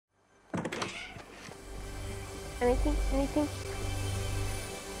Anything? Anything?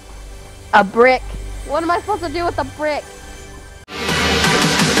 A brick. What am I supposed to do with a brick?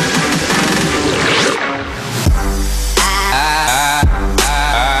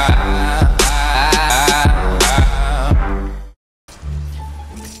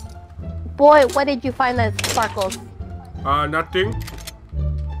 Boy, what did you find that sparkles? Nothing.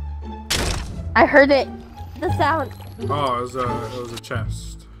 I heard it. The sound. Oh, it was a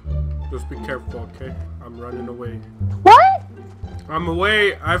chest. Just be careful, okay? I'm running away. What? I'm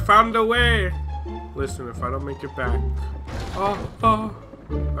away. I found a way. Listen, if I don't make it back. Oh,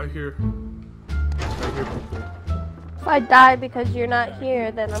 I hear people. If I die because you're not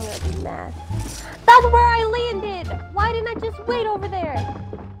here, then I'm gonna be mad. That's where I landed! Why didn't I just wait over there?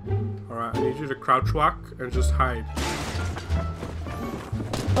 Alright, I need you to crouch walk and just hide.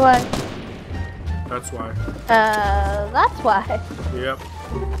 What? That's why. That's why. Yep.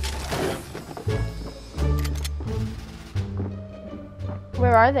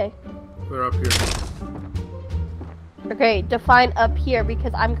 Where are they? They're up here. Okay, define up here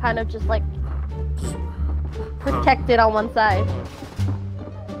because I'm kind of just like protected on one side.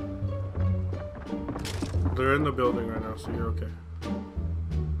 They're in the building right now, so you're okay.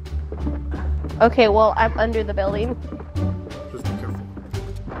 Okay, well, I'm under the building. Just be careful.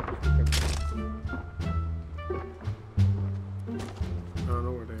 I don't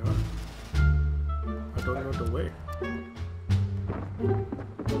know where they are. I don't know the way.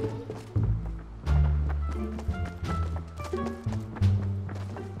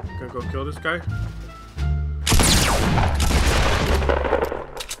 Gonna go kill this guy?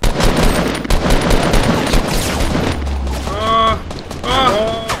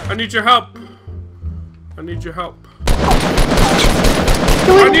 I need your help. I need your help. I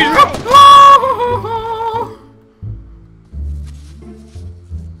need help.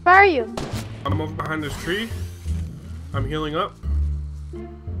 Where are you? I'm over behind this tree. I'm healing up.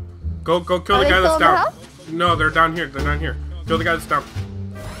 Go kill the guy that's down. No, they're down here. They're down here. Kill the guy that's down.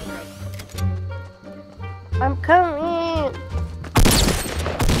 I'm coming.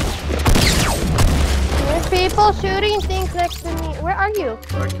 There's people shooting things next to me. Where are you?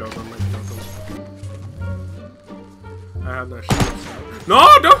 I killed him. I have that shit.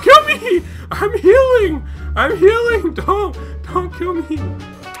 No, don't kill me! I'm healing! I'm healing! Don't kill me!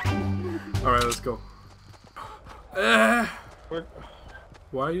 Alright, let's go.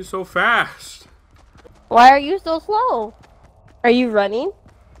 Why are you so fast? Why are you so slow? Are you running?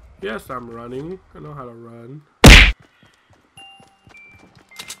 Yes, I'm running. I know how to run.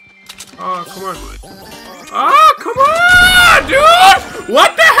 Oh, come on. Oh, come on, dude!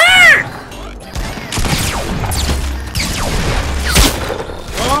 What the heck?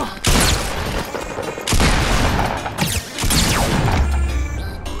 Oh.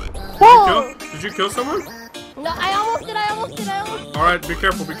 Whoa! Did you kill someone? No, I almost did. Alright, be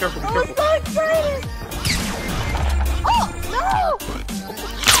careful, be careful, be careful. I'm so excited! Oh, no!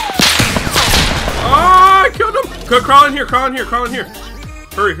 Oh, I killed him! Crawl in here, crawl in here, crawl in here.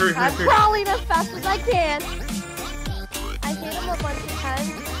 Hurry. I'm crawling as fast as I can. I hit him a bunch of times,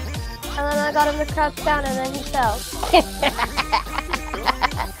 and then I got him to crouch down, and then he fell.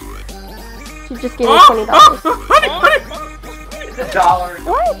 She just gave me $20. Honey! It's $1.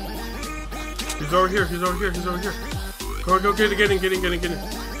 What? He's over here. Go get in.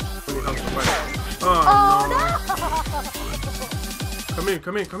 Oh, no. Come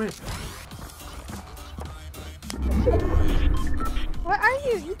in. Where are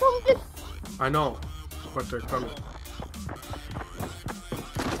you? You told me to... I know, but they're coming.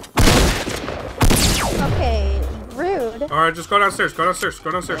 Okay, rude. Alright, just go downstairs.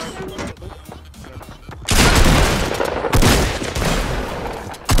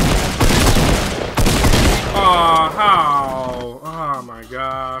 Oh, how? Oh my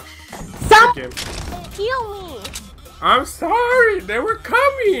gosh. Stop! Heal me! I'm sorry, they were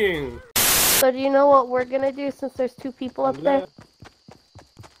coming! So do you know what we're gonna do since there's 2 people up there?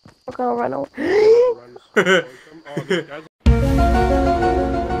 We're gonna run away.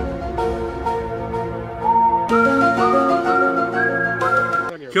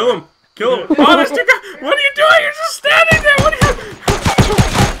 Kill him! Oh, there's 2 guys! What are you doing? You're just standing there! What are you...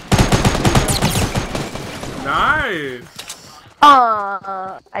 Nice!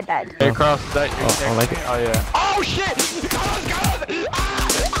 I died. Across that, I like it. Oh yeah. Oh shit!